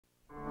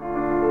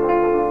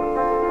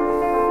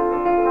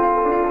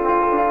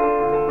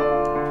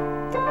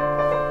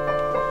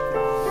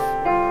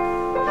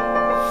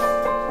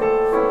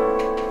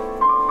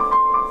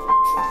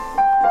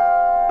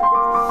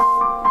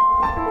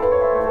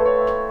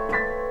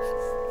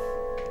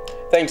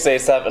Thanks,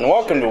 Asaph, and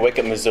welcome to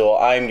Up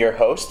Missoula. I'm your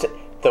host,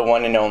 the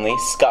one and only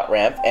Scott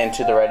Ramp, and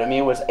to the right of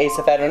me was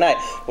Asaph Adonai.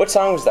 What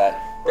song was that?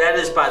 That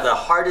is by the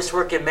hardest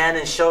working man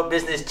in show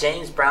business,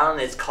 James Brown.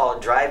 It's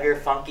called Drive Your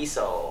Funky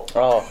Soul.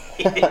 Oh.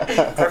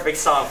 Perfect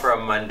song for a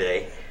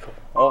Monday.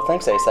 Oh,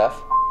 thanks,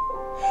 Asaph.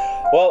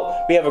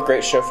 Well, we have a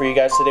great show for you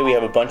guys today. We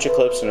have a bunch of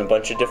clips and a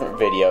bunch of different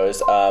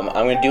videos. I'm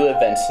going to do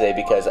events today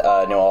because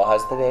Noel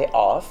has the day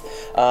off.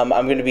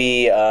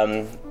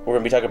 We're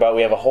going to be talking about,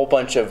 we have a whole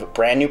bunch of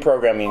brand new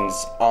programmings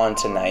on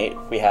tonight.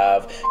 We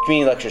have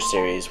community lecture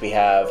series, we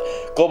have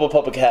global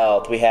public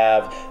health, we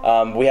have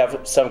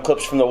some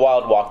clips from the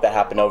Wild Walk that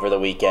happened over the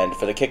weekend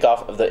for the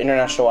kickoff of the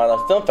International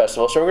Wildlife Film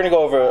Festival. So we're going to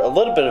go over a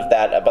little bit of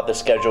that about the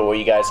schedule, where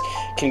you guys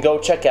can go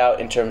check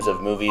out in terms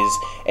of movies,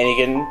 and you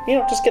can,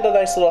 just get a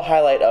nice little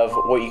highlight of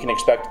what you can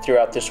expect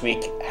throughout this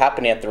week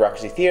happening at the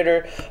Roxy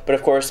Theater. But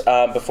of course,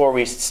 before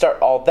we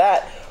start all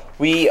that,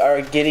 we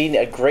are getting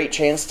a great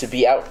chance to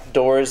be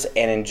outdoors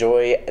and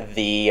enjoy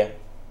the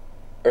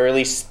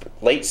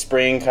late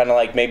spring, kind of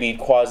like maybe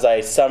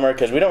quasi-summer,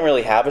 because we don't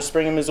really have a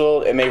spring in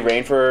Missoula. It may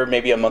rain for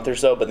maybe a month or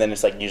so, but then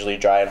it's like usually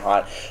dry and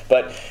hot.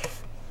 But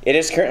it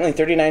is currently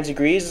 39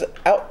 degrees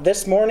out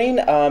this morning.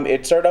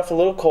 It started off a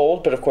little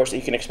cold, but of course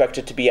you can expect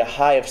it to be a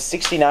high of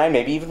 69,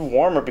 maybe even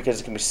warmer,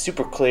 because it can be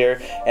super clear.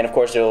 And of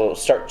course it'll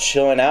start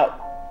chilling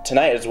out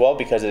tonight as well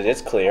because it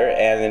is clear.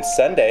 And then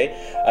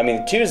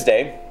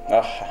Tuesday,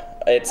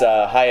 it's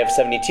a high of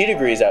 72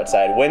 degrees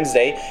outside.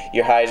 Wednesday,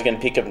 your high is going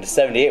to peak up to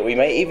 78. We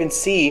might even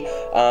see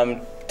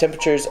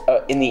temperatures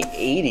in the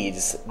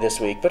 80s this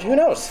week, but who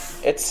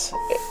knows?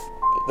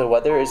 The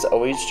weather is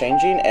always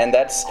changing, and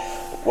that's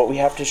what we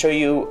have to show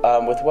you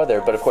with weather.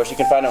 But of course, you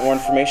can find out more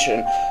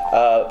information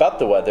about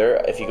the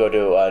weather if you go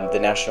to the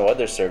National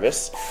Weather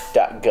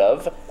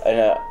Service.gov,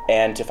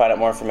 and to find out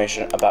more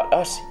information about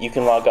us, you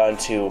can log on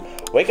to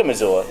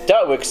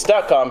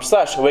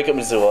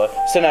wakeupmissoula.wix.com/wakeupmissoula.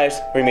 So nice,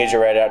 we made you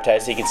right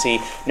advertised, so you can see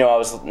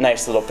Noel's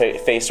nice little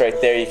face right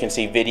there. You can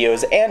see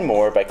videos and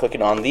more by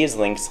clicking on these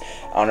links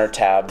on our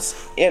tabs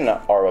in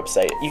our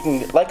website. You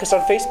can like us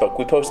on Facebook.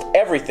 We post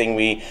everything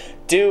we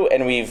do,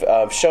 and we've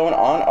shown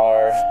on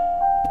our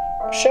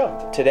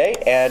show today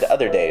and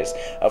other days.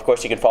 Of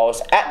course, you can follow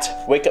us at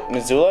Wake Up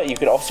Missoula. You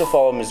can also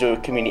follow Missoula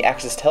Community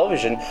Access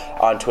Television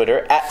on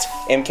Twitter at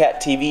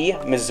MCAT TV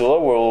Missoula,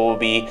 where we'll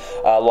be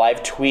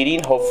live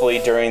tweeting, hopefully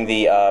during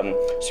the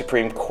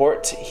Supreme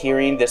Court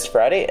hearing this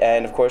Friday.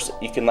 And of course,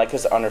 you can like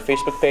us on our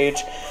Facebook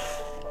page.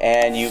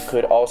 And you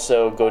could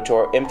also go to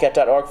our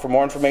MCAT.org for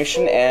more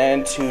information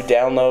and to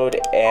download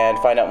and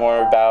find out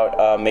more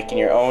about making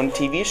your own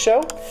TV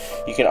show.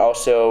 You can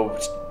also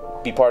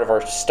be part of our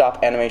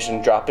stop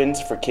animation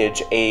drop-ins for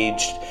kids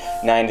aged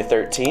 9 to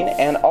 13.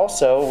 And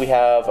also, we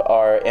have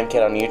our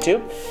MCAT on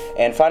YouTube.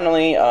 And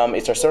finally,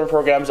 it's our summer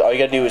programs. All you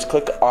gotta do is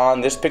click on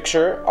this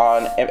picture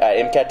at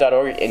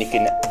MCAT.org, and you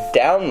can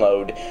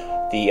download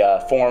the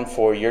form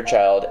for your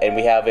child, and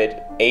we have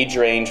it age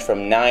range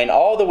from 9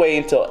 all the way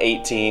until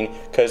 18,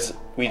 because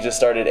we just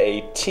started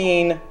a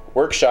teen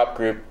workshop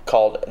group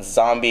called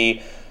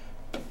Zombie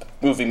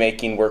Movie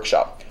Making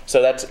Workshop.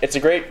 So it's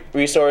a great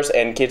resource,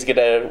 and kids get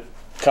to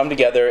come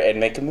together and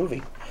make a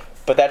movie.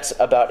 But that's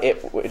about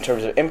it in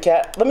terms of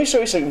MCAT. Let me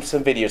show you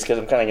some videos, because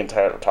I'm kind of getting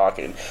tired of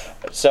talking.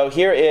 So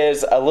here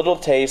is a little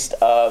taste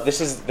of,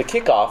 this is the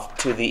kickoff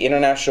to the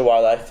International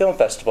Wildlife Film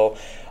Festival.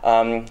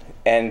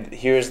 And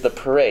here's the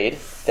parade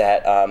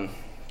that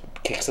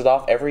kicks it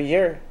off every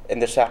year. And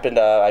this happened,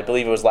 I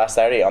believe it was last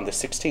Saturday on the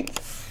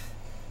 16th.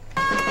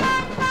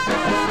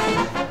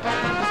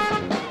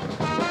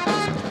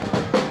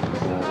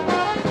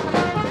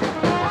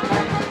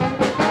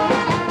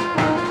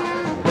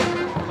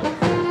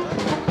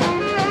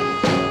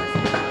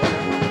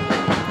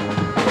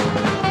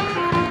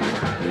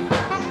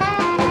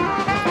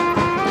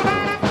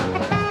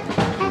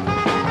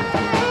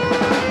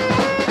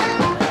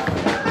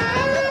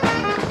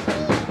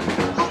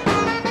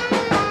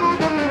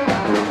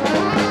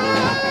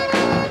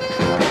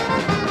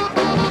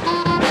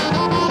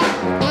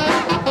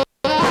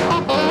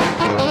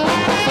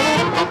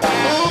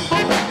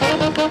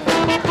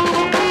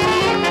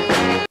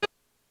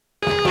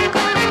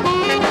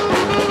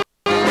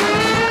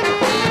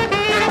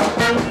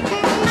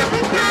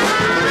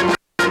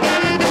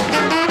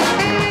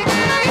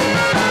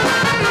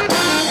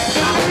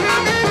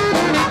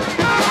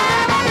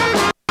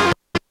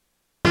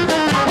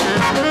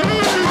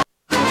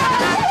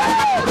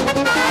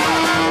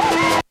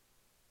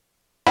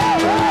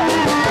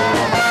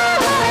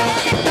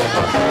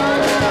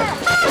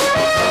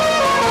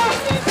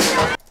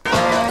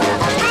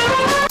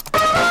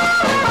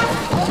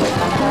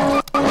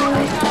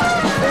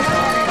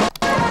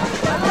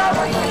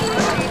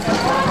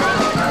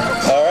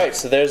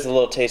 So there's a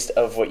little taste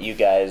of what you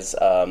guys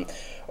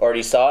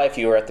already saw if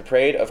you were at the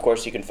parade. Of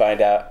course, you can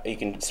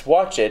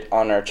watch it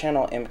on our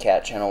channel,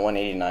 MCAT, channel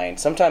 189,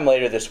 sometime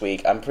later this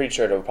week. I'm pretty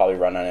sure it'll probably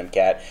run on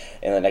MCAT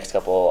in the next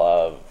couple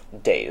of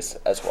days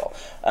as well.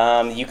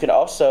 You can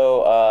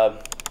also,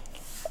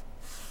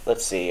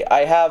 let's see.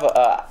 I have,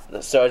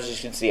 so as you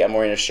can see, I'm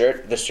wearing a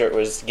shirt. This shirt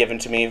was given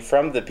to me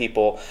from the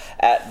people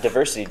at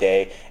Diversity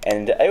Day,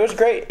 and it was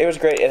great. It was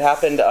great. It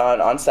happened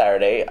on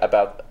Saturday,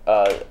 about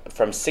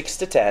from 6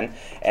 to 10,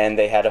 and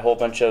they had a whole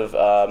bunch of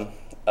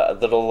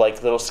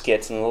little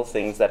skits and little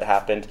things that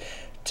happened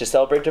to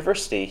celebrate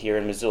diversity here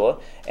in Missoula.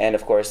 And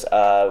of course,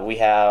 I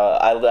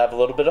have a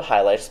little bit of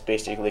highlights,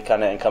 basically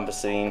kind of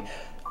encompassing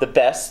the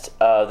best,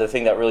 the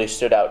thing that really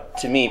stood out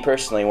to me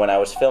personally when I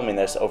was filming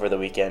this over the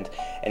weekend.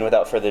 And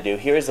without further ado,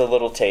 here's a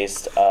little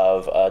taste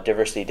of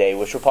Diversity Day,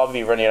 which will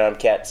probably be running on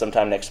MCAT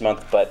sometime next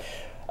month, but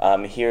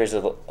here's a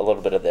little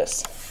bit of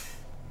this.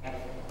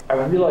 I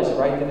realized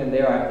right then and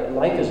there,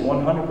 life is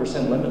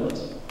 100%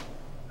 limitless.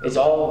 It's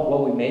all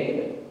what we make of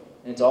it,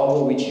 and it's all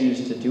what we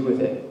choose to do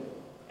with it.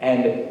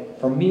 And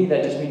for me,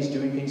 that just means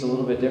doing things a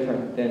little bit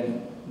different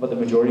than what the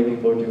majority of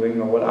people are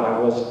doing, or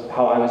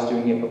how I was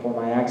doing it before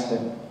my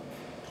accident.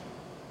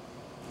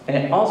 And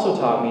it also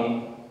taught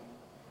me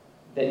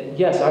that,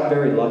 yes, I'm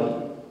very lucky.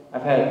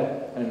 I've had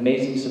an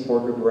amazing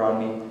support group around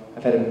me.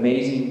 I've had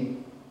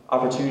amazing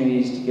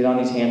opportunities to get on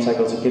these hand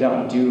cycles, to get out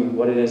and do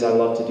what it is I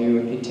love to do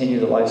and continue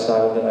the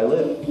lifestyle that I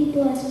live.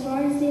 People as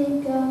far as they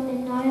would go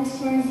and not as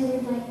far as you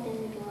would like them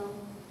to go.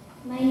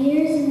 My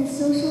years in the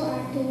social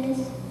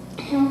activist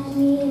helped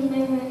me in my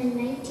run in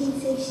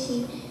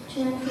 1960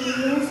 to run for the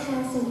U.S.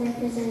 House of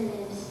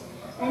Representatives.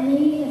 I may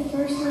be the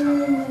first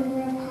woman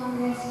member of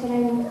Congress, but I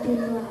won't be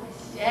the last.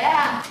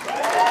 Yeah!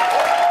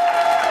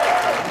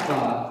 I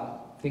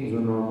thought things were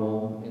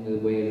normal in the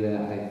way that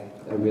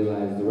I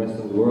realized the rest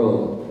of the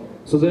world.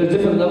 So there's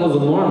different levels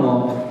of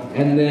normal,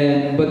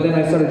 but then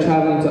I started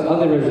traveling to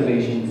other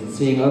reservations and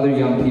seeing other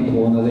young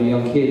people and other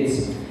young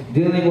kids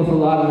dealing with a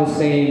lot of the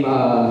same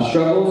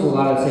struggles, a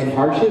lot of the same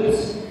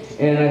hardships,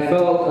 and I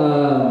felt,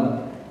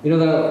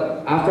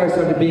 that after I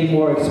started being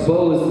more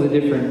exposed to the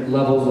different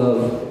levels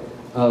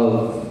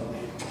of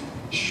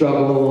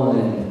struggle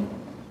and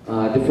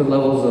different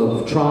levels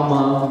of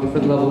trauma,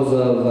 different levels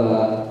of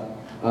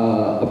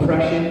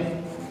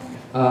oppression,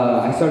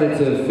 I started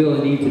to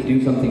feel a need to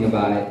do something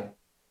about it.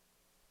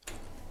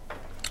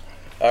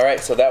 All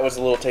right, so that was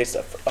a little taste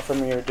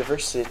from your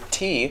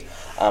diversity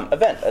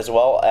event, as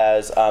well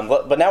as,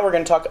 but now we're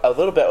going to talk a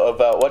little bit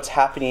about what's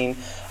happening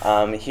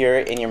here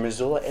in your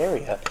Missoula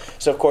area.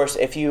 So, of course,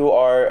 if you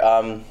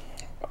are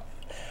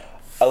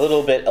a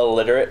little bit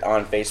illiterate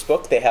on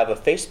Facebook, they have a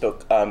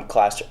Facebook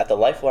class at the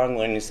Lifelong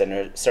Learning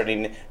Center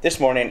starting this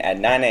morning at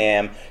 9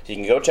 a.m. So you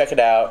can go check it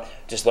out.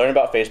 Just learn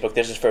about Facebook.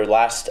 This is for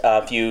last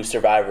few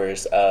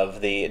survivors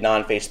of the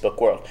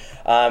non-Facebook world.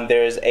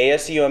 There's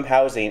ASUM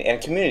Housing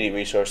and Community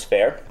Resource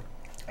Fair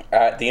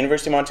at the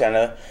University of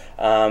Montana.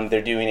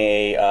 They're doing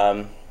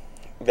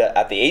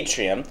at the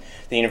atrium,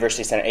 the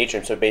University Center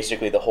atrium, so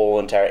basically the whole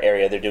entire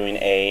area, they're doing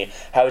a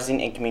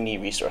housing and community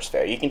resource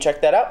fair. You can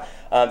check that out.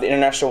 The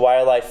International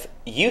Wildlife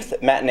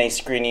Youth Matinee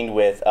screening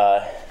with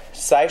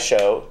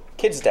SciShow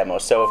Kids Demo.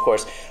 So, of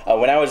course,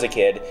 when I was a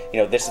kid,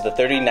 this is the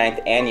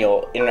 39th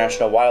Annual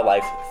International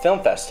Wildlife Film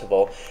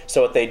Festival.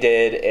 So what they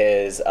did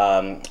is,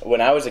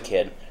 when I was a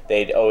kid,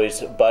 they'd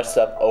always bus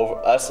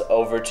us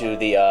over to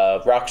the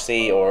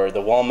Roxy or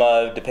the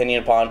Wilma, depending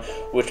upon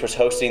which was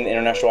hosting the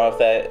International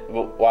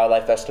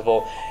Wildlife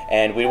Festival,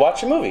 and we'd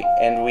watch a movie,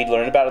 and we'd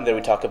learn about it, and then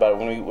we'd talk about it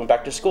when we went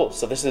back to school.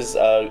 So this is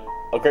a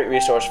great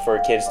resource for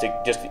kids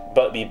to just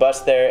be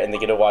bused there, and they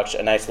get to watch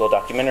a nice little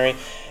documentary.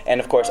 And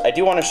of course, I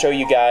do want to show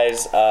you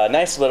guys a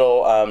nice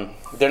little,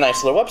 their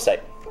nice little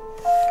website.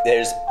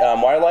 There's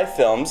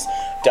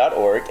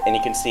wildlifefilms.org, and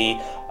you can see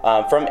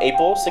from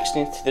April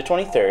 16th to the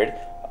 23rd,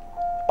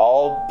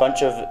 all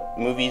bunch of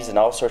movies and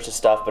all sorts of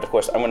stuff. But of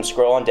course, I'm going to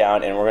scroll on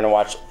down, and we're going to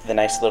watch the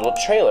nice little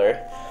trailer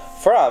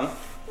from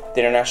the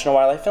International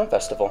Wildlife Film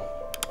Festival.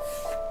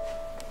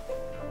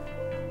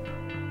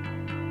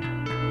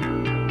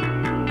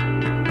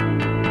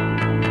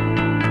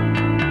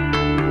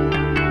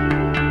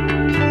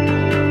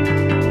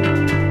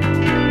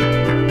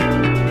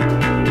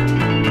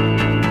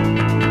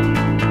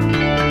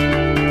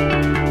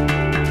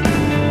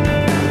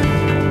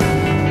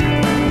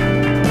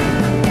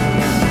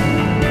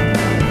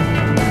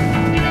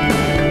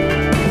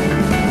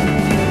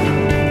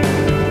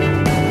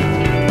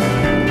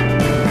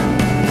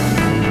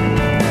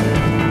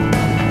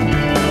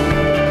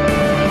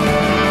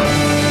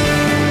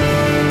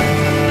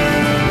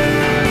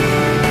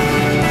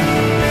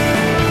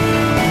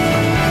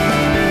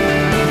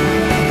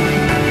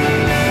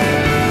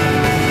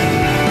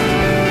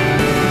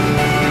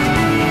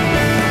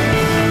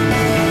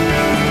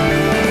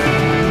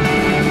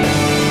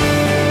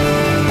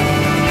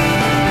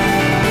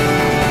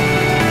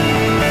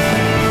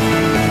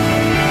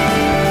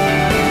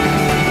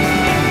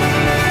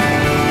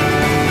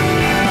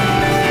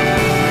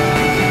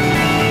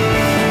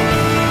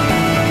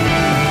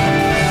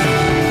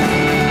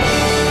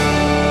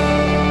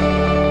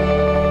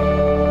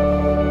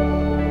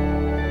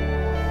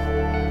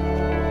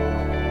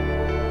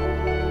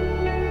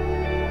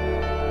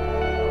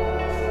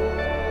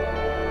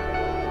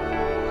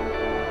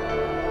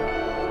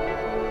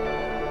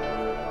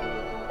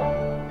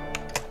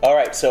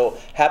 Alright, so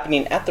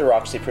happening at the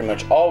Roxy pretty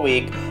much all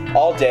week,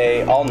 all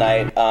day, all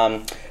night.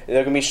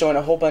 They're going to be showing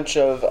a whole bunch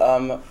of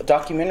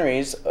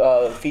documentaries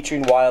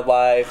featuring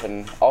wildlife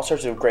and all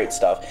sorts of great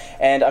stuff.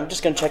 And I'm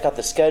just going to check out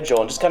the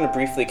schedule and just kind of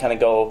briefly kind of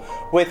go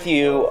with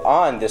you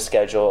on this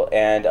schedule.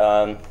 And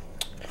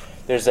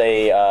there's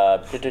a,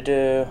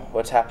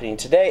 what's happening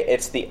today?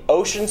 It's the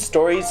Ocean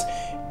Stories,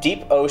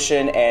 Deep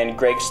Ocean, and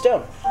Greg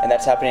Stone. And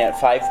that's happening at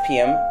 5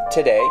 p.m.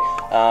 today.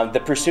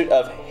 The Pursuit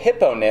of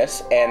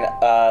Hipponess and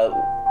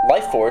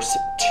Life Force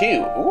 2.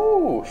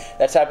 Ooh,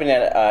 that's happening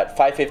at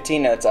 5:15,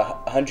 and it's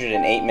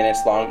 108 minutes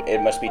long.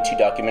 It must be 2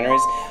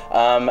 documentaries.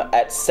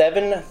 At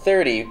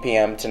 7:30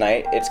 p.m.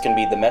 tonight, it's going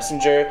to be The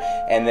Messenger,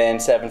 and then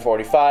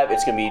 7:45,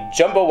 it's going to be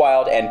Jumbo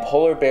Wild and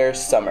Polar Bear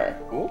Summer.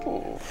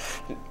 Ooh.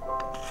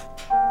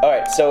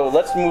 Alright, so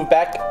let's move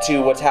back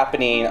to what's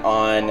happening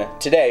on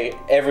today,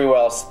 everywhere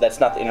else that's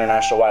not the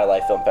International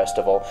Wildlife Film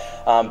Festival.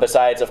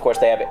 Besides, of course,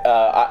 they have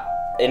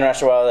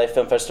International Wildlife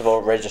Film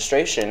Festival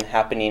registration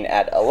happening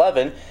at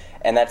 11,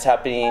 and that's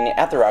happening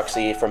at the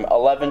Roxy from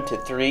 11 to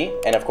 3.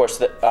 And of course,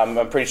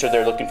 I'm pretty sure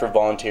they're looking for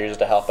volunteers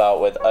to help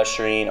out with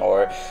ushering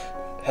or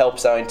help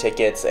selling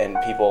tickets and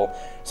people.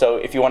 So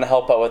if you want to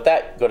help out with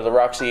that, go to the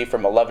Roxy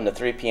from 11 to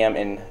 3 p.m.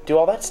 and do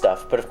all that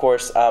stuff. But of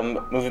course,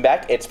 moving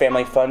back, it's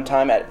family fun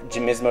time at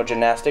Mismo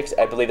Gymnastics.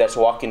 I believe that's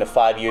walking to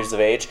 5 years of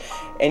age.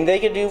 And they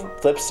can do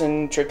flips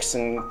and tricks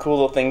and cool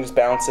little things,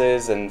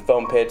 bounces and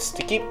foam pits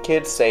to keep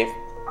kids safe,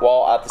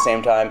 while at the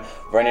same time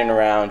running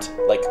around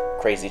like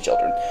crazy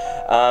children.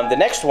 The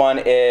next one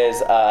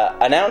is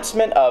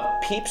announcement of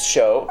Peeps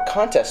Show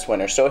contest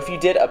winner. So if you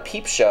did a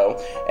Peep Show,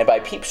 and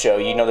by Peep Show,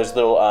 you know there's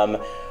little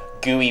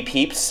gooey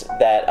peeps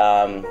that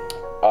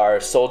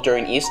are sold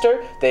during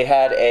Easter. They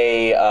had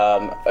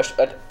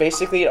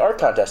basically an art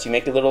contest. You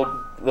make a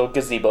little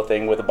gazebo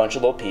thing with a bunch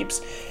of little peeps,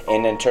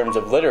 and in terms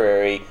of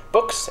literary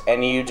books,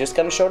 and you just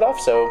kind of showed off.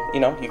 So you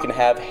know you can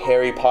have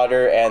Harry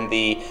Potter and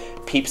the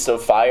Peeps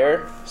of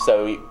Fire.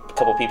 So a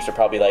couple peeps are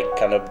probably like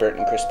kind of burnt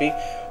and crispy.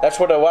 That's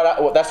what I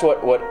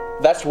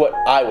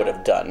would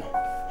have done.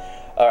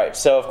 All right,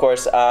 so of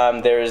course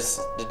there's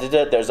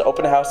an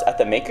open house at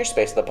the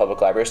Makerspace at the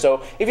public library.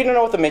 So if you don't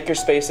know what the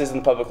Makerspace is in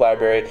the public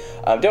library,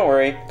 don't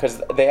worry,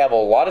 because they have a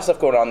lot of stuff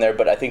going on there.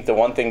 But I think the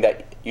one thing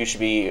that you should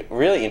be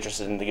really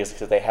interested in is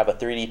because they have a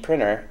 3D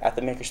printer at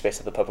the Makerspace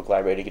at the public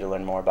library to get to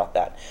learn more about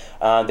that.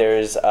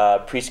 There's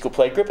a preschool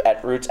play group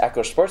at Roots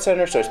Echo Sports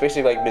Center, so it's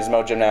basically like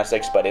Mismo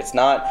Gymnastics, but it's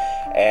not.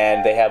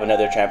 And they have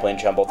another trampoline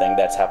jumble thing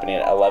that's happening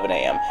at 11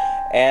 a.m.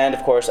 And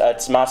of course,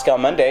 it's Moscow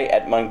Monday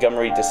at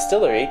Montgomery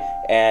Distillery,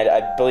 and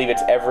I believe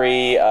it's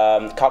every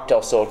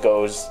cocktail sold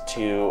goes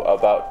to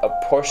about a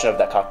portion of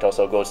that cocktail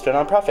sold goes to a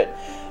nonprofit.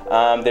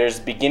 There's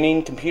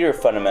Beginning Computer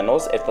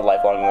Fundamentals at the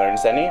Lifelong Learning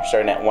Center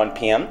starting at 1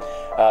 p.m.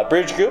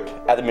 Bridge Group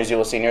at the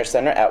Missoula Senior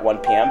Center at 1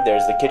 p.m.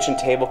 There's the Kitchen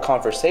Table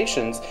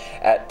Conversations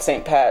at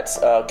St. Pat's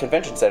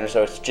Convention Center,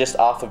 so it's just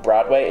off of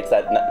Broadway. It's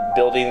that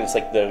building, it's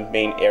like the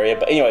main area.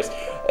 But anyways,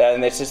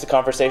 and it's just a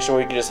conversation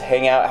where you can just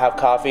hang out, have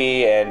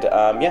coffee, and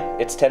yeah,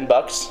 it's $10.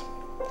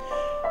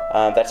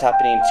 That's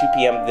happening 2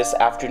 p.m. this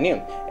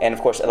afternoon. And of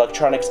course,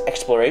 Electronics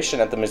Exploration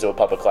at the Missoula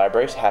Public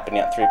Library is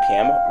happening at 3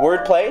 p.m.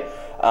 Wordplay,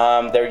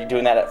 they're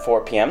doing that at 4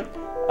 p.m.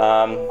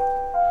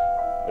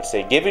 Let's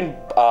see, Giving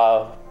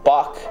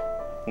Bach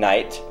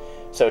Night,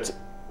 so it's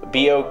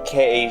BOCK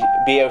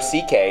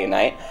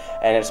night,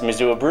 and it's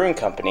Missoula Brewing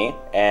Company,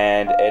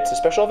 and it's a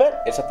special event.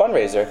 It's a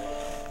fundraiser.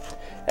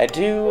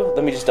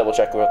 Let me just double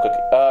check real quick.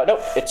 Nope,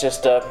 it's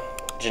just a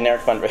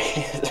generic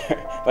fundraiser.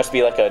 Must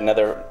be like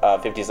another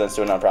 50 cents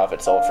to a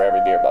nonprofit sold for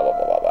every beer, blah, blah,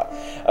 blah, blah, blah.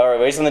 All right,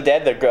 Raising the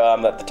Dead, they're,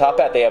 at the top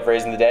hat, they have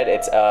Raising the Dead.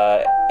 It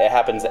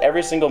happens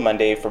every single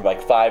Monday from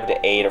like 5 to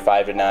 8 or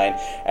 5 to 9,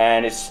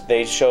 and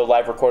they show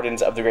live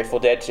recordings of the Grateful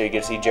Dead, so you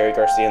get to see Jerry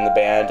Garcia in the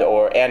band,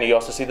 and you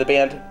also see the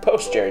band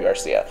post Jerry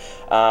Garcia.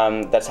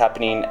 That's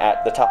happening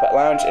at the Top Hat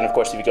Lounge, and of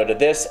course, if you go to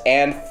this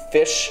and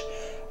Fish,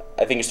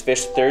 I think it's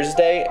Fish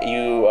Thursday,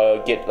 you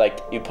get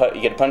you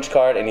get a punch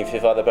card, and if you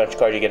fill out the punch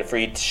card, you get a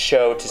free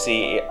show to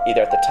see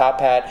either at the Top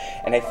Hat,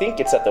 and I think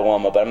it's at the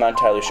Wilma, but I'm not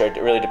entirely sure. It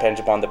really depends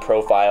upon the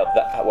profile,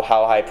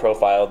 how high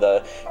profile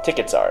the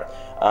tickets are.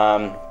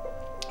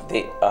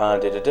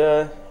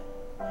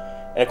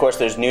 And of course,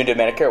 there's New to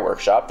Medicare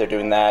Workshop. They're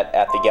doing that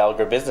at the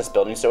Gallagher Business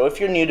Building. So if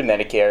you're new to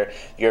Medicare,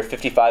 you're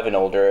 55 and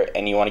older,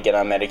 and you want to get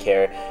on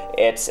Medicare,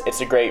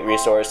 it's a great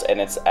resource, and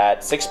it's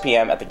at 6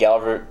 p.m. at the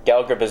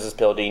Gallagher Business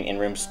Building in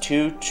rooms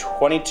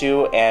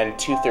 222 and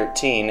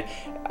 213.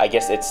 I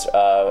guess it's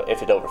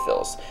if it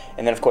overfills.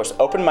 And then of course,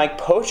 open mic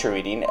poetry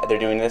reading. They're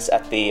doing this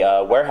at the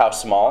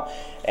Warehouse Mall,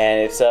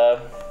 and it's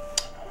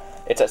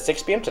at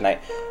 6 p.m. tonight.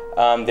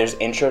 There's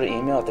Intro to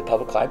Email at the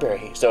public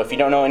library. So if you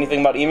don't know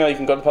anything about email, you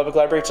can go to the public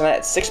library tonight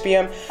at 6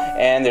 p.m.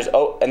 And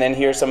then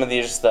here's some of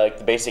these the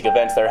basic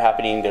events that are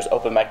happening. There's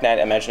Open Mic Night at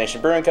Imagination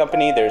Brewing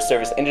Company. There's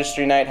Service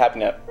Industry Night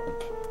happening at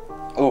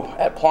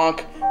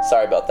Plonk.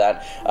 Sorry about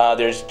that.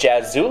 There's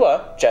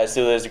Jazzula.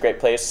 Jazzula is a great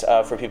place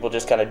for people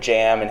just kind of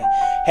jam and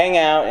hang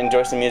out,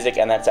 enjoy some music,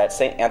 and that's at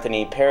St.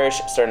 Anthony Parish,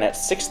 starting at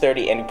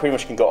 6:30, and you pretty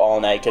much can go all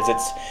night because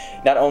it's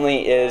not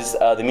only is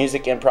the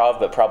music improv,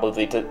 but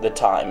probably the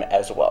time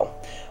as well.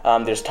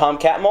 There's Tom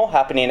Catmull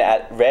happening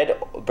at Red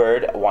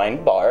Bird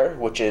Wine Bar,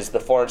 which is the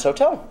Florence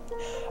Hotel.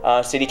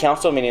 City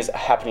Council meeting is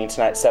happening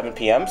tonight at 7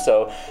 p.m.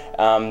 So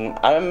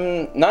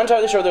I'm not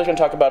entirely sure what they're going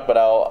to talk about, but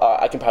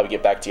I can probably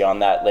get back to you on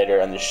that later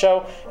in the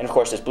show. And of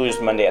course, there's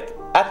Blues Monday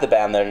at the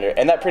Band Thunder,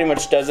 and that pretty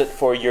much does it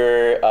for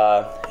your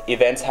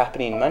events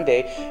happening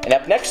Monday. And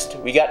up next,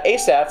 we got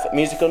Asaph,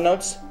 musical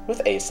notes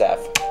with Asaph.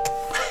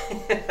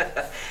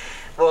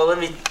 Well, let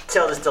me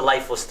tell this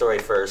delightful story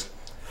first.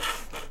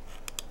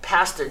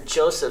 Pastor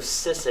Joseph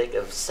Sissick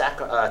of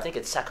I think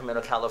it's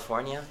Sacramento,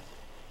 California.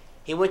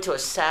 He went to a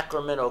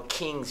Sacramento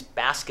Kings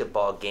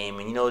basketball game,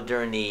 and you know,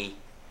 during the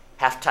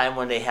halftime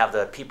when they have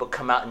the people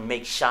come out and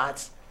make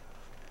shots,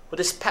 well,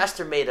 this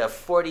pastor made a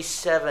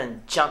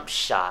 47 jump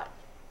shot,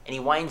 and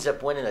he winds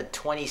up winning a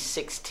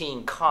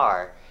 2016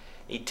 car.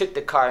 He took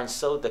the car and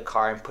sold the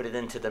car and put it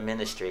into the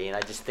ministry, and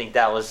I just think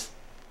that was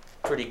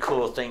a pretty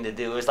cool thing to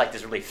do. It was like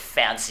this really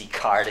fancy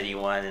car that he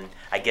won, and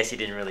I guess he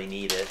didn't really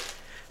need it.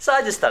 So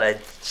I just thought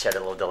I'd share a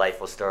little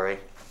delightful story.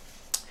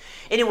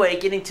 Anyway,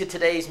 getting to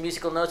today's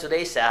musical notes with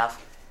Asaph,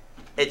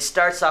 it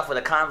starts off with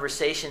a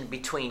conversation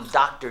between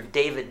Dr.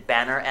 David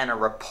Banner and a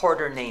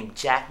reporter named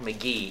Jack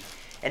McGee.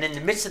 And in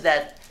the midst of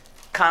that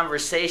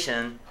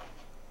conversation,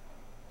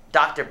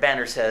 Dr.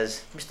 Banner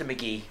says, "Mr.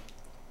 McGee,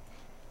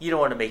 you don't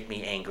want to make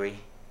me angry.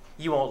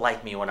 You won't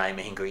like me when I'm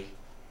angry."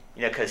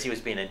 You know, because he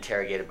was being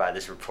interrogated by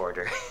this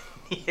reporter.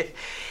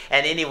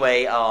 And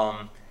anyway,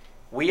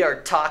 we are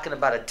talking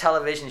about a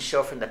television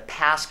show from the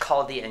past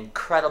called The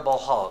Incredible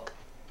Hulk.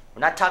 We're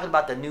not talking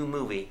about the new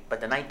movie,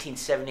 but the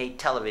 1978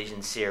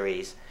 television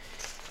series.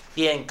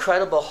 The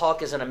Incredible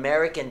Hulk is an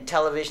American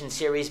television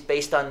series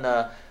based on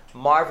the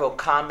Marvel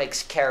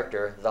Comics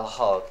character, the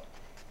Hulk.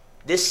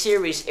 This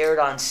series aired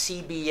on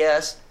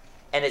CBS,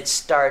 and it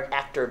starred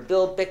actor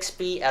Bill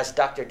Bixby as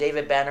Dr.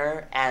 David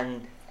Banner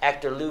and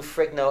actor Lou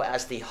Ferrigno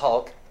as the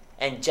Hulk,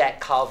 and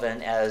Jack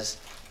Calvin as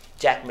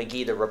Jack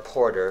McGee, the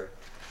reporter.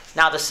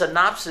 Now, the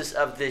synopsis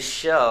of this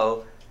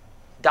show,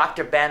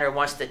 Dr. Banner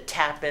wants to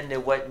tap into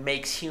what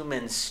makes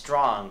humans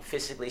strong,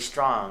 physically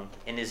strong,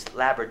 in his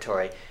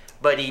laboratory,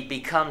 but he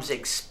becomes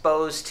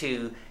exposed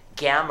to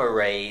gamma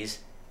rays,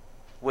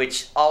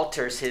 which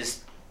alters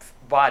his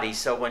body.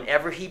 So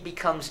whenever he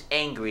becomes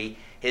angry,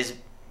 his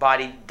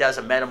body does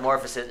a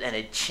metamorphosis, and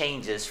it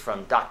changes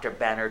from Dr.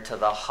 Banner to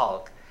the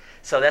Hulk.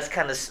 So that's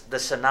kind of the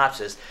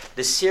synopsis.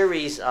 The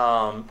series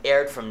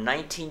aired from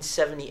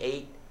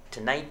 1978 to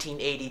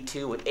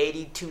 1982 with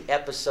 82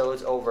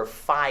 episodes over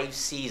 5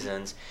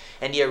 seasons,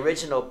 and the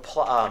original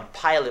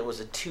pilot was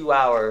a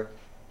 2-hour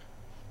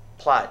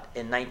plot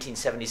in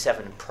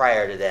 1977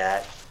 prior to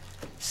that.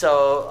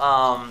 So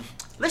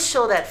let's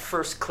show that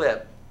first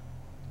clip,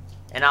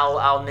 and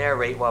I'll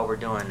narrate while we're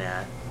doing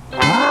that.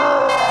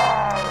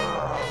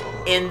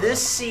 In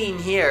this scene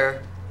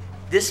here,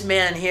 this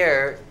man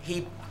here,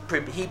 he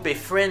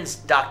befriends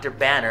Dr.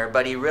 Banner,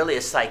 but he really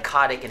is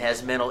psychotic and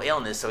has mental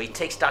illness. So he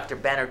takes Dr.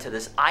 Banner to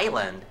this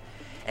island,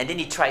 and then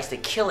he tries to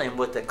kill him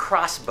with a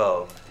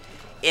crossbow.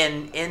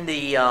 In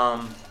the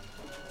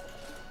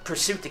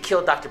pursuit to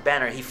kill Dr.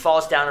 Banner, he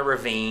falls down a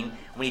ravine.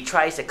 When he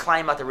tries to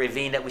climb out the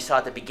ravine that we saw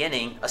at the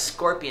beginning, a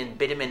scorpion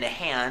bit him in the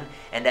hand,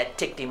 and that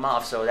ticked him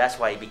off. So that's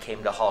why he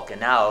became the Hulk. And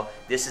now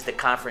this is the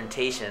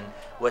confrontation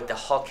with the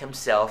Hulk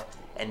himself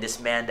and this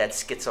man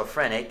that's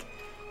schizophrenic,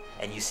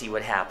 and you see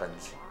what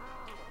happens.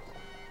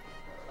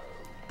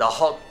 The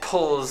Hulk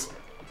pulls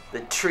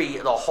the tree,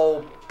 the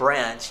whole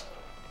branch,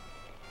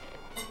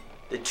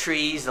 the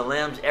trees, the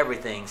limbs,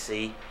 everything,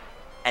 see?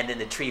 And then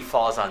the tree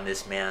falls on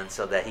this man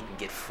so that he can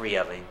get free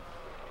of him.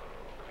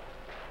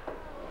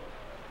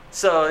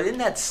 So isn't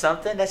that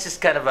something? That's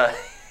just kind of a...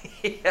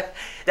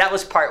 That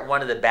was part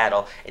 1 of the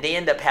battle. And they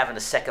end up having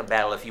a second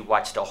battle if you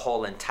watch the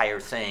whole entire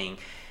thing.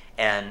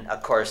 And,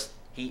 of course,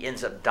 he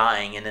ends up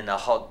dying, and then the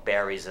Hulk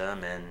buries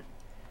him, and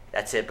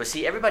that's it. But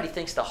see, everybody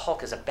thinks the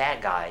Hulk is a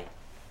bad guy.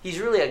 He's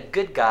really a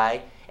good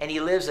guy, and he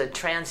lives a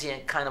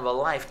transient kind of a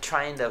life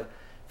trying to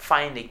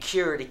find a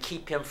cure to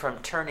keep him from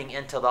turning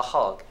into the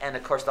Hulk. And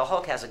of course, the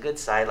Hulk has a good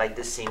side, like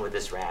this scene with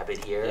this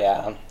rabbit here.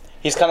 Yeah,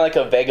 he's kind of like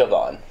a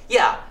vagabond.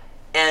 Yeah,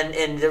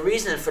 and the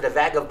reason for the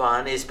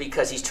vagabond is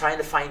because he's trying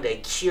to find a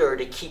cure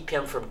to keep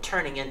him from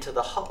turning into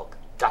the Hulk,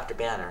 Dr.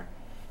 Banner.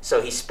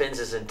 So he spends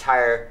his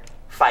entire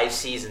 5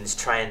 seasons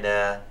trying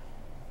to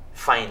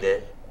find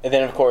it. And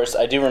then, of course,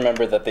 I do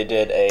remember that they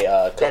did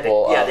a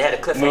couple they had a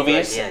cliffhanger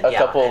movies. at the end.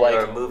 Couple and like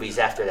there were movies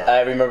after that.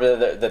 I remember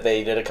that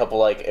they did a couple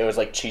like it was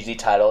like cheesy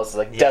titles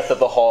like Death of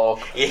the Hulk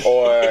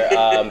or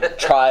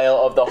Trial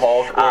of the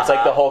Hulk, where it's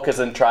like the Hulk is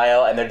in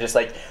trial and they're just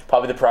like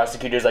probably the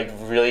prosecutors like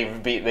really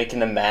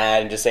making him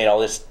mad and just saying all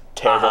this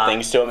terrible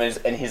things to him,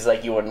 and he's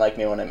like, "You wouldn't like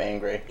me when I'm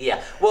angry."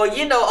 Yeah, well,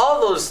 you know,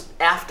 all those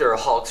after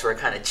Hulks were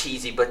kind of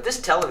cheesy, but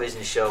this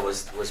television show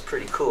was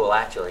pretty cool,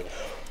 actually.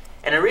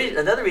 And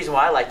another reason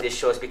why I like this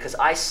show is because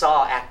I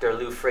saw actor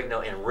Lou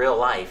Ferrigno in real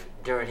life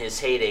during his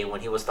heyday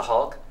when he was the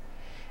Hulk.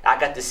 I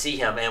got to see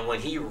him, and when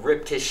he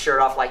ripped his shirt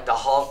off like the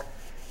Hulk,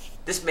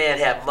 this man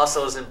had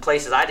muscles in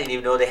places I didn't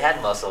even know they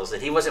had muscles.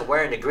 And he wasn't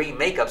wearing the green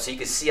makeup, so you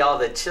could see all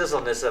the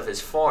chiselness of his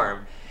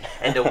form.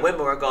 And the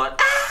women were going,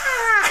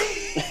 ah!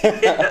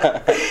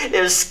 They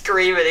were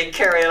screaming and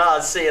carrying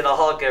on seeing the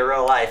Hulk in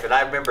real life. And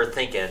I remember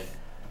thinking,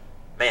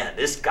 man,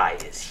 this guy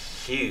is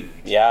huge.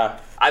 Yeah.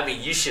 I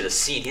mean, you should have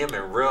seen him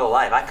in real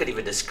life. I couldn't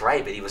even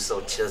describe it. He was so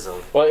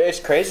chiseled. Well,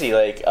 it's crazy.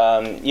 Like,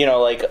 you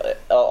know,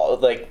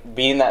 like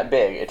being that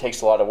big, it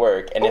takes a lot of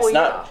work, and it's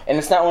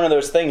not one of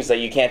those things that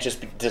you can't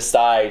just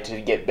decide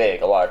to get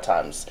big. A lot of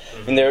times,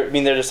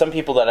 there's some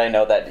people that I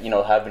know that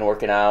have been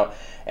working out,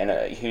 and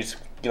who's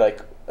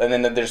like. And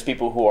then there's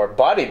people who are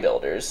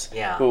bodybuilders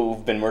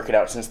who've been working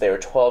out since they were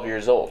 12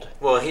 years old.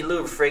 Well,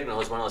 Lou Ferrigno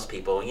was one of those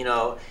people. You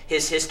know,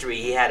 his history,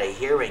 he had a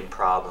hearing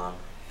problem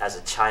as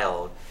a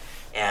child,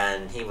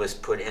 and he was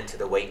put into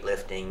the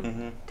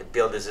weightlifting to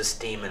build his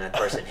esteem, and of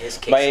course in his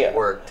case it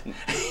worked.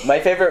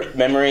 My favorite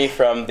memory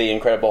from The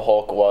Incredible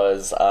Hulk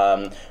was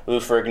Lou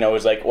Ferrigno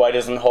was like, why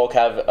doesn't Hulk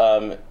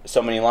have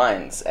so many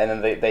lines? And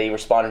then they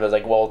responded was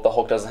like, well, the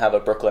Hulk doesn't have a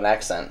Brooklyn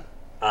accent.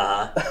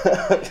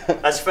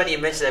 That's funny you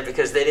mentioned that,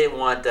 because they didn't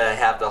want to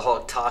have the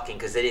Hulk talking,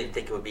 because they didn't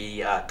think it would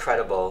be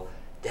credible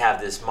to have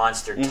this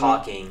monster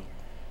talking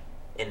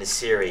in the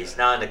series.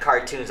 Now in the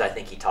cartoons, I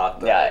think he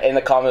talked. Yeah, in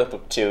the comic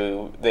book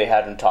too, they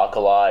had him talk a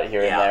lot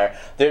here and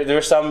there. There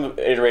were some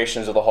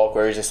iterations of the Hulk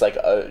where he's just like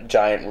a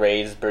giant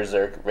raised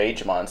berserk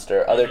rage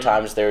monster. Other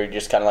times they were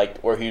just kind of like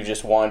where he was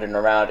just wandering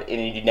around,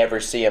 and you never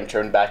see him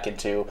turn back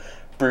into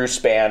Bruce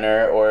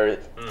Banner, or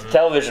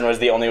television was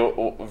the only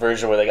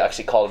version where they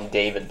actually called him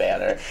David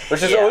Banner, which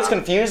has always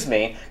confused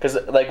me, because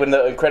like when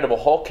the Incredible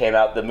Hulk came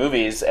out, the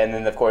movies, and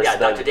then of course the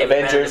Dr. David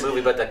Avengers, Banner, the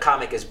movie, but the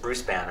comic is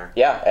Bruce Banner.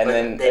 Yeah, and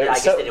then I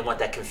guess they didn't want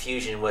that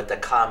confusion with the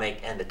comic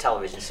and the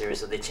television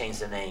series, so they changed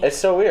the name. It's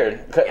so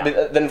weird.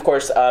 But then of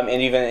course, and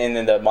even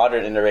in the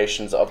modern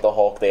iterations of the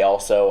Hulk, they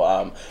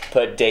also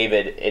put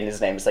David in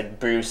his name. It's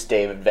like Bruce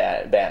David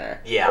Banner,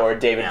 or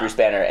David Bruce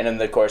Banner, and then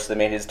of course they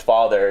made his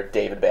father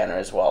David Banner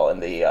as well in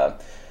the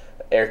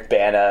Eric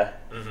Bana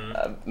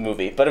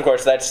movie. But of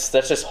course, that's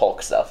just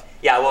Hulk stuff.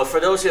 Yeah, well, for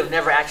those who have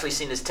never actually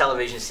seen this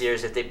television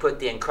series, if they put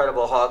The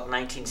Incredible Hulk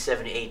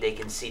 1978, they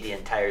can see the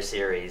entire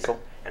series. Cool.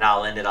 And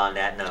I'll end it on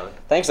that note.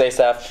 Thanks,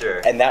 Asaph.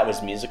 Sure. And that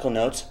was Musical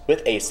Notes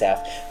with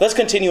Asaph. Let's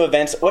continue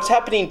events. What's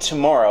happening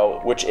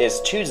tomorrow, which is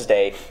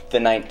Tuesday, the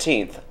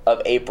 19th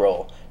of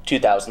April,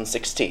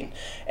 2016.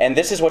 And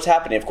this is what's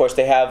happening. Of course,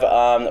 they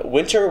have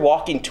winter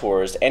walking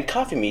tours and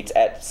coffee meets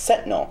at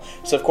Sentinel.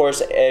 So of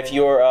course, if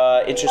you're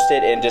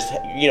interested in just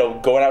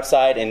going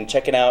outside and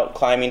checking out,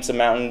 climbing some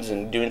mountains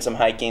and doing some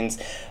hikings,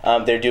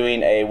 they're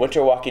doing a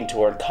winter walking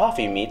tour and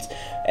coffee meets,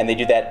 and they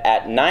do that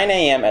at 9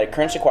 a.m. at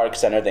Currents Aquatic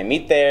Center. They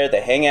meet there,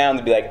 they hang out, and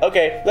they be like,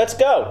 okay, let's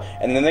go,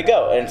 and then they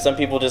go. And some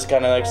people just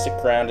kind of like stick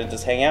around and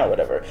just hang out,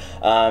 whatever.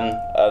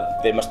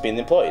 They must be the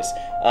employees.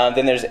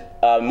 Then there's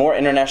more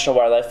International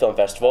Wildlife Film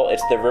Festival.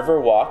 It's the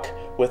River Walk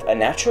with a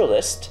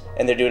naturalist,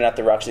 and they're doing it at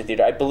the Roxy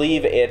Theater. I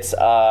believe it's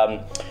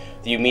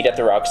you meet at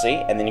the Roxy,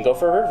 and then you go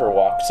for a river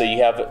walk. So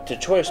you have the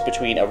choice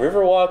between a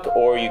river walk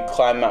or you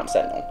climb Mount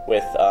Sentinel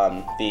with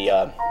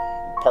the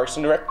Parks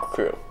and Rec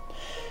crew.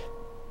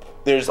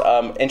 There's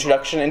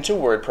introduction into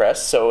WordPress.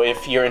 So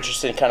if you're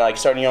interested in kind of like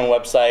starting your own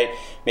website,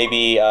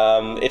 maybe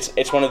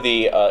it's one of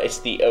the it's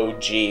the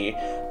OG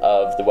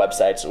of the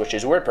websites, which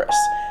is WordPress.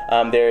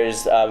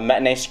 There's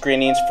matinee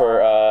screenings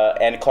for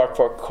Anne Clark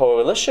for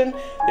Coalition.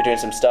 They're doing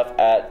some stuff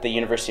at the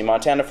University of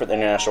Montana for the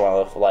International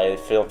Wildlife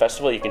Film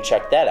Festival. You can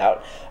check that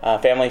out.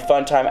 Family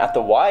fun time at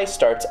the Y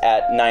starts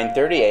at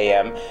 9:30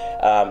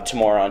 a.m.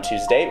 Tomorrow on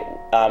Tuesday,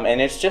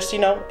 and it's just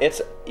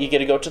you get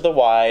to go to the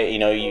Y.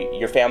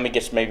 Your family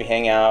gets to maybe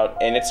hang out,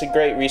 and it's a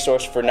great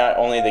resource for not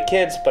only the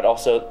kids but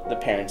also the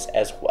parents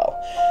as well.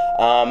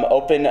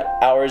 Open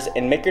hours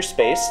in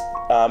Makerspace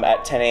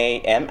at 10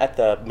 a.m. at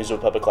the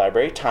Missoula Public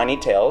Library, Tiny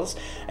Tales,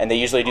 and they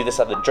usually do this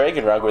at the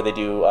Dragon Rug, where they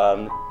do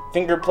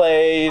finger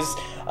plays,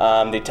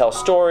 they tell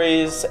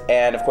stories,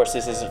 and of course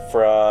this is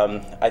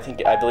from, I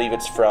believe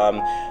it's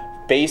from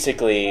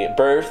basically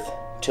birth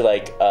to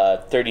like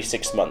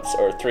 36 months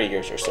or 3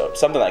 years or so,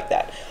 something like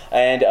that.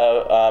 And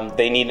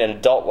they need an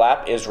adult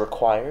lap is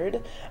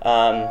required,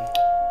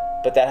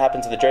 but that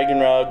happens at the Dragon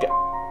Rug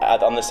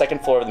on the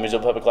second floor of the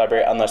Missoula Public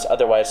Library unless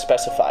otherwise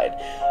specified.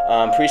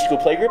 Preschool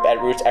playgroup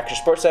at Roots Extra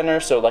Sports Center.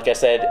 So like I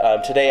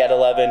said, today at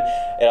 11,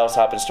 it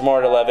also happens tomorrow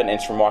at 11, and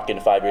it's from walking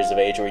to 5 years of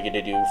age, where you get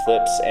to do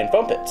flips and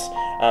foam pits.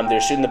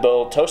 They're shooting the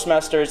bull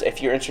Toastmasters.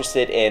 If you're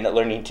interested in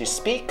learning to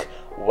speak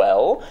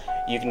well,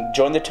 you can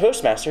join the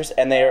Toastmasters,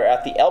 and they are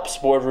at the Alps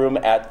Boardroom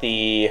at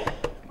the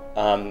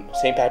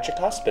St. Patrick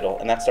Hospital,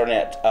 and that's starting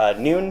at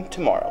noon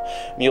tomorrow.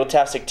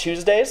 Mule-tastic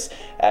Tuesdays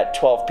at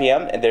 12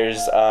 p.m. and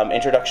there's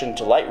Introduction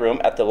to Lightroom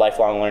at the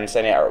Lifelong Learning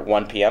Center at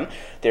 1 p.m.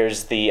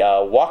 There's the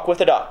Walk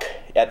with a Doc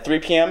at 3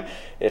 p.m.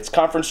 It's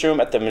conference room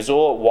at the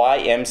Missoula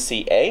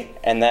YMCA,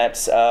 and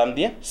that's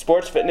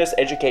sports, fitness,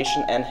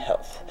 education, and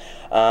health.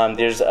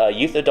 There's a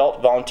youth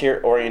adult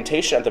volunteer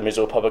orientation at the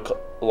Missoula Public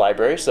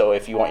Library. So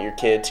if you want your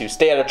kid to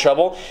stay out of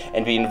trouble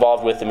and be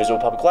involved with the Missoula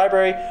Public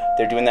Library,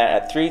 they're doing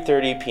that at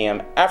 3:30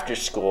 p.m. after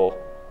school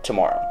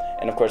tomorrow.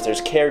 And of course,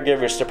 there's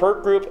caregiver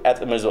support group at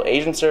the Missoula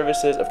Asian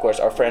Services. Of course,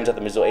 our friends at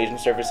the Missoula Asian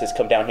Services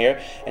come down here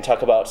and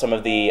talk about some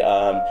of the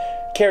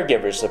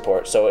caregiver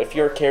support. So if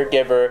you're a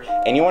caregiver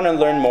and you want to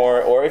learn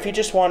more, or if you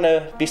just want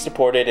to be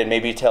supported and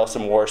maybe tell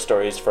some war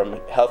stories from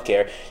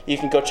healthcare, you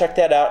can go check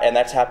that out. And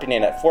that's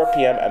happening at 4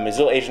 p.m. at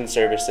Missoula Asian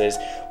Services,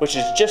 which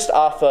is just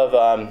off of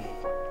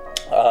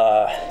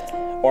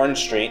Orange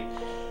Street,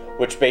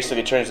 which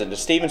basically turns into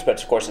Stevens,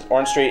 but of course it's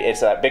Orange Street. It's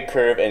that big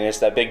curve, and it's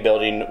that big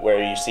building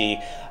where you see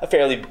a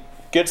fairly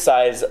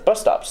good-sized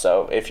bus stop.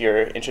 So if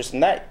you're interested in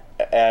that,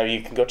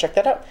 you can go check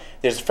that out.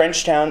 There's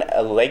Frenchtown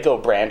Lego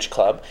Branch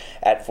Club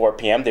at 4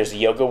 p.m. There's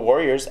Yoga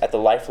Warriors at the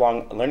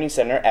Lifelong Learning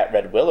Center at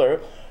Red Willow.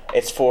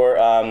 It's for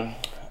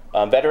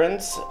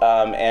veterans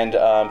and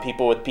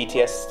people with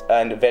PTSD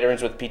and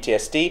veterans with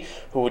PTSD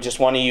who just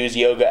want to use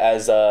yoga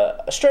as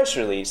a stress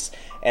release,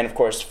 and of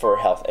course for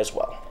health as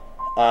well.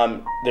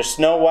 There's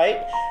Snow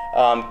White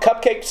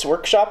Cupcakes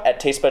Workshop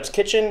at Taste Buds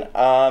Kitchen,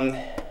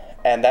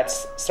 and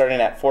that's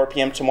starting at 4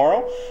 p.m.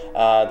 tomorrow.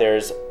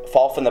 There's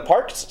Falf in the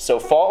Parks. So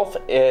Falf,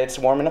 it's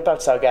warming up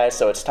outside, guys,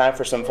 so it's time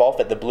for some Falf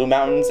at the Blue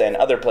Mountains and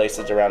other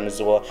places around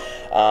Missoula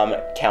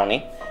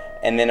County.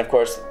 And then, of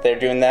course, they're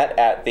doing that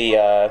at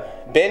the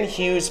Ben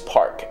Hughes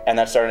Park, and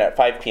that's starting at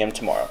 5 p.m.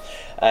 tomorrow.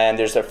 And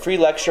there's a free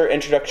lecture,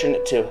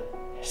 Introduction to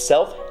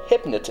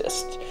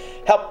Hypnotism.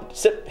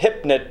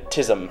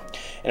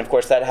 And of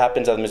course that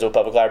happens at the Missoula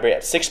Public Library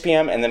at 6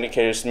 p.m. and then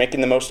just making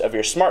the most of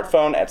your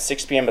smartphone at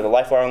 6 p.m. at the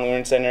Lifelong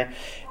Learning Center.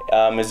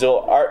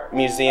 Missoula Art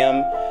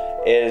Museum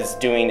is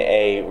doing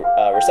a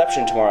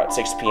reception tomorrow at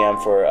 6 p.m.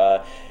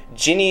 for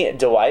Ginny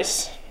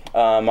DeWeiss.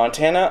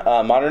 Montana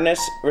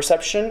Modernist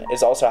reception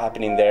is also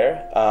happening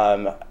there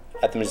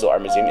at the Missoula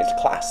Art Museum. It's a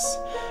class.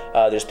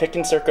 There's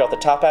Picnic Circle at the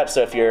top hat,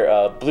 so if you're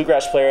a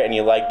bluegrass player and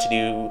you like to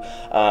do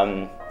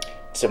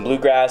some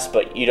bluegrass,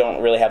 but you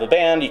don't really have a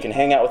band, you can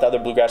hang out with other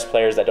bluegrass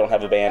players that don't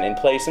have a band and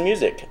play some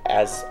music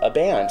as a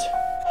band.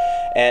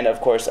 And of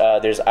course,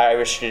 there's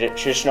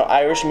traditional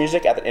Irish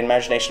music at the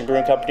Imagination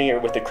Brewing Company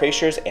with the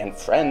Crashers and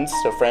Friends.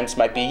 So Friends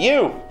might be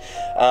you.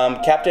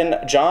 Captain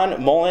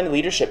John Mullen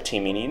Leadership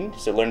Team meeting.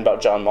 So learn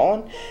about John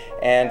Mullen,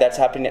 and that's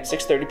happening at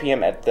 6:30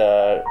 p.m. at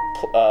the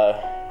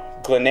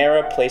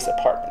Glenera Place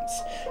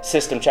Apartments.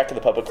 System check at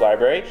the public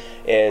library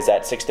is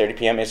at 6:30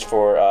 p.m. It's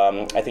for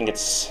I think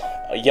it's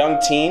young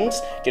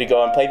teens get to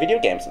go and play video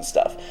games and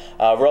stuff.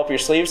 Roll up your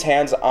sleeves,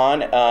 hands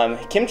on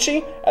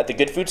kimchi at the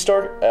Good Food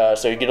Store.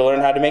 So you get to learn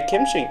how to make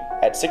kimchi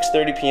at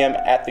 6:30 p.m.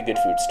 at the Good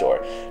Food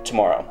Store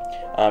tomorrow.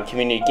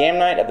 Community game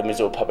night at the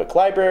Missoula Public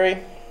Library.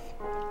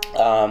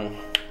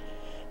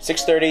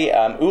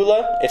 6:30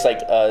 ULA. It's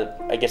like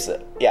I guess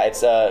yeah,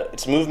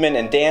 it's movement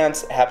and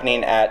dance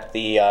happening at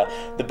the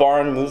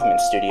Barn Movement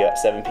Studio at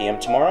 7 p.m.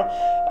 tomorrow.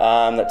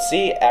 Let's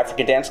see,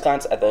 African Dance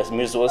Class at the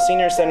Missoula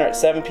Senior Center at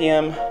 7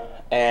 p.m.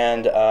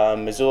 and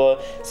Missoula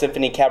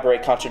Symphony Cabaret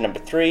Concert No.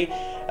 3,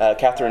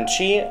 Catherine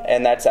Chi,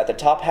 and that's at the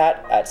Top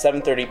Hat at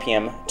 7:30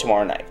 p.m.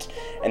 tomorrow night.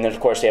 And then of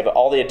course you have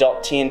all the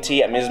adult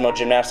TNT at Mismo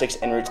Gymnastics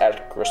and Roots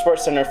Acro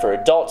Sports Center for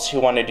adults who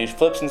want to do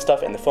flips and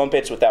stuff in the foam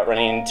pits without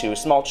running into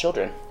small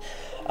children.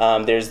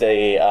 There's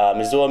the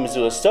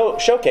Missoula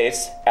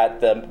Showcase at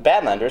the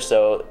Badlander,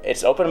 so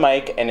it's open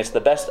mic, and it's the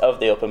best of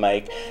the open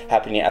mic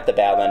happening at the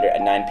Badlander at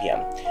 9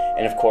 p.m.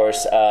 And of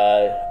course,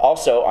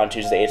 also on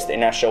Tuesday, it's the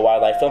International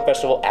Wildlife Film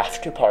Festival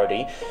after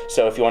party,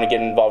 so if you want to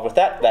get involved with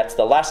that, that's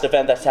the last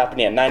event that's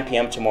happening at 9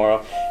 p.m.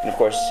 tomorrow. And of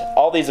course,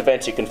 all these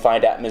events you can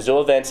find at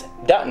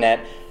missoulaevents.net.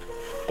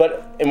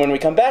 And when we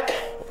come back,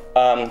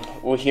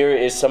 here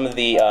is some of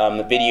the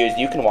videos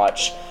you can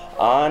watch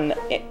on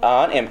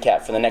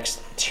MCAT for the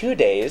next 2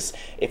 days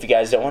if you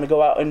guys don't want to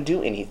go out and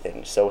do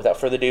anything. So without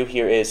further ado,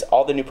 here is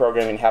all the new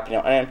programming happening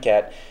on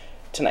MCAT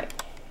tonight.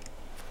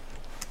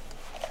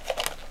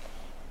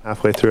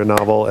 Halfway through a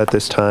novel at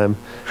this time,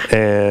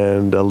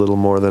 and a little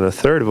more than a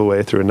third of a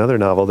way through another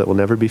novel that will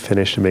never be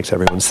finished and makes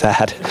everyone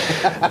sad.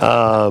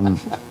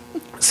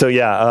 So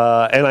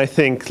yeah, and I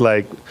think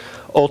like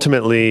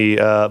ultimately,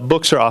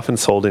 books are often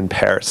sold in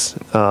pairs,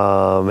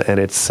 and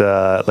it's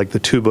like the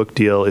 2-book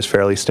deal is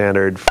fairly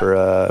standard for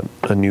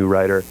a new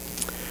writer.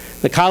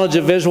 The College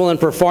of Visual and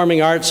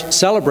Performing Arts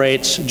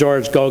celebrates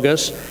George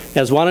Gogas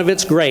as one of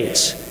its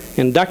greats,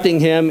 inducting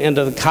him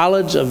into the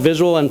College of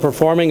Visual and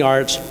Performing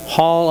Arts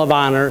Hall of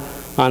Honor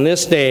on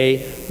this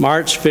day,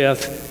 March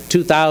 5th,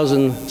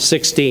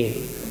 2016.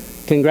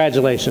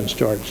 Congratulations,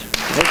 George.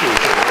 Thank you.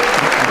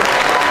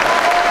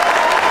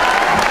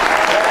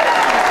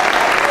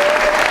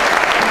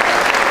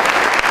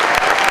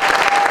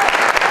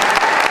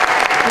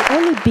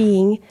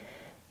 Being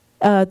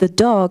the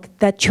dog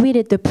that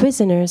treated the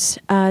prisoners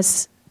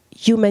as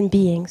human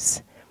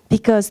beings,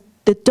 because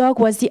the dog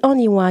was the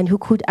only one who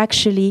could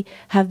actually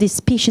have this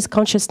species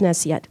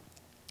consciousness yet.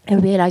 I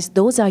realize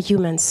those are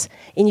humans.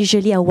 And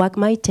usually I wag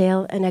my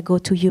tail and I go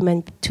to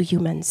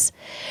humans.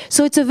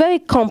 So it's a very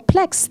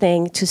complex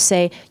thing to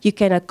say you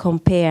cannot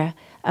compare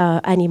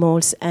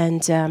animals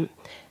and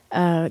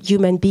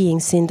human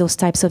beings in those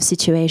types of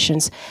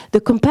situations.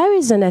 The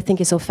comparison, I think,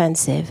 is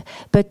offensive.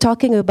 But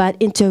talking about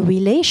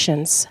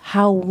interrelations,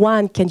 how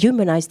one can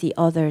humanize the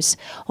others,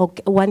 or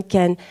one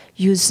can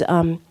use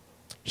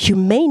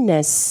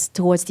humaneness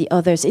towards the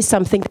others, is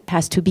something that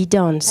has to be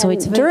done. So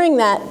it's during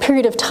that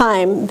period of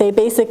time, they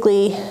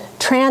basically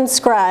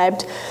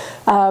transcribed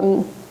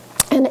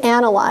and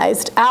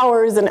analyzed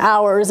hours and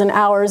hours and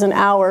hours and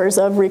hours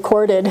of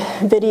recorded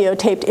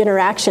videotaped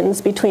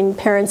interactions between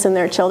parents and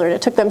their children.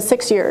 It took them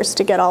 6 years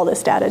to get all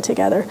this data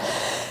together.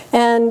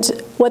 And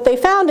what they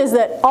found is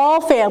that all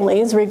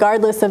families,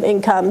 regardless of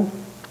income,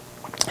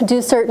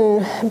 do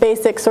certain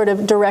basic sort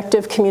of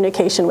directive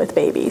communication with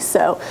babies.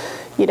 So,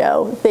 you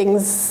know,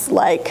 things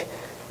like,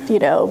 you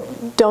know,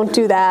 don't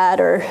do that,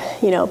 or,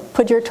 you know,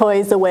 put your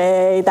toys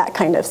away, that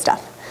kind of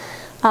stuff.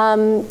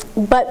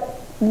 But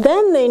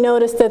then they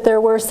noticed that there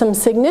were some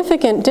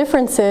significant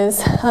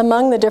differences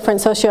among the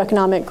different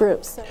socioeconomic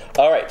groups.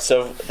 All right,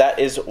 so that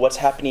is what's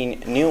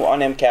happening new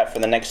on MCAT for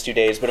the next 2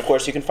 days. But of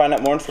course, you can find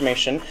out more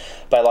information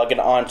by logging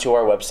on to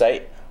our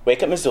website,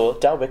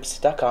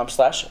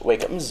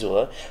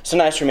 wakeupmissoula.wix.com/wakeupmissoula. So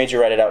nice we made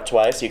you write it out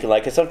twice. You can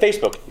like us on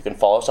Facebook. You can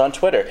follow us on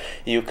Twitter.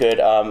 You could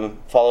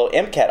follow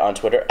MCAT on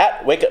Twitter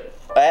at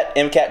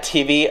MCAT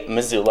TV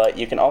Missoula.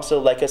 You can also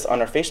like us on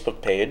our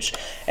Facebook page.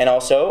 And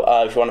also,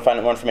 if you want to find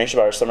out more information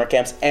about our summer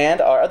camps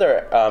and our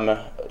other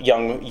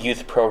young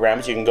youth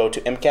programs, you can go to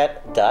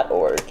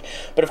MCAT.org.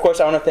 But of course,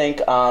 I want to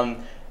thank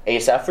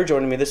Asaph for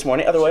joining me this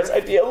morning. Otherwise,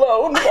 I'd be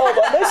alone all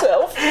by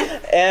myself.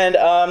 And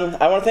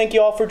I want to thank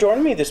you all for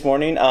joining me this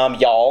morning.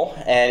 Y'all,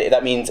 and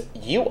that means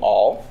you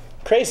all.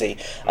 Crazy.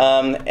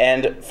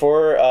 And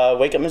for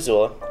Wake Up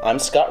Missoula, I'm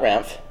Scott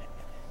Ramph.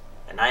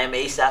 And I am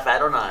Asaph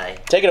Adonai.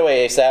 Take it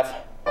away, Asaph.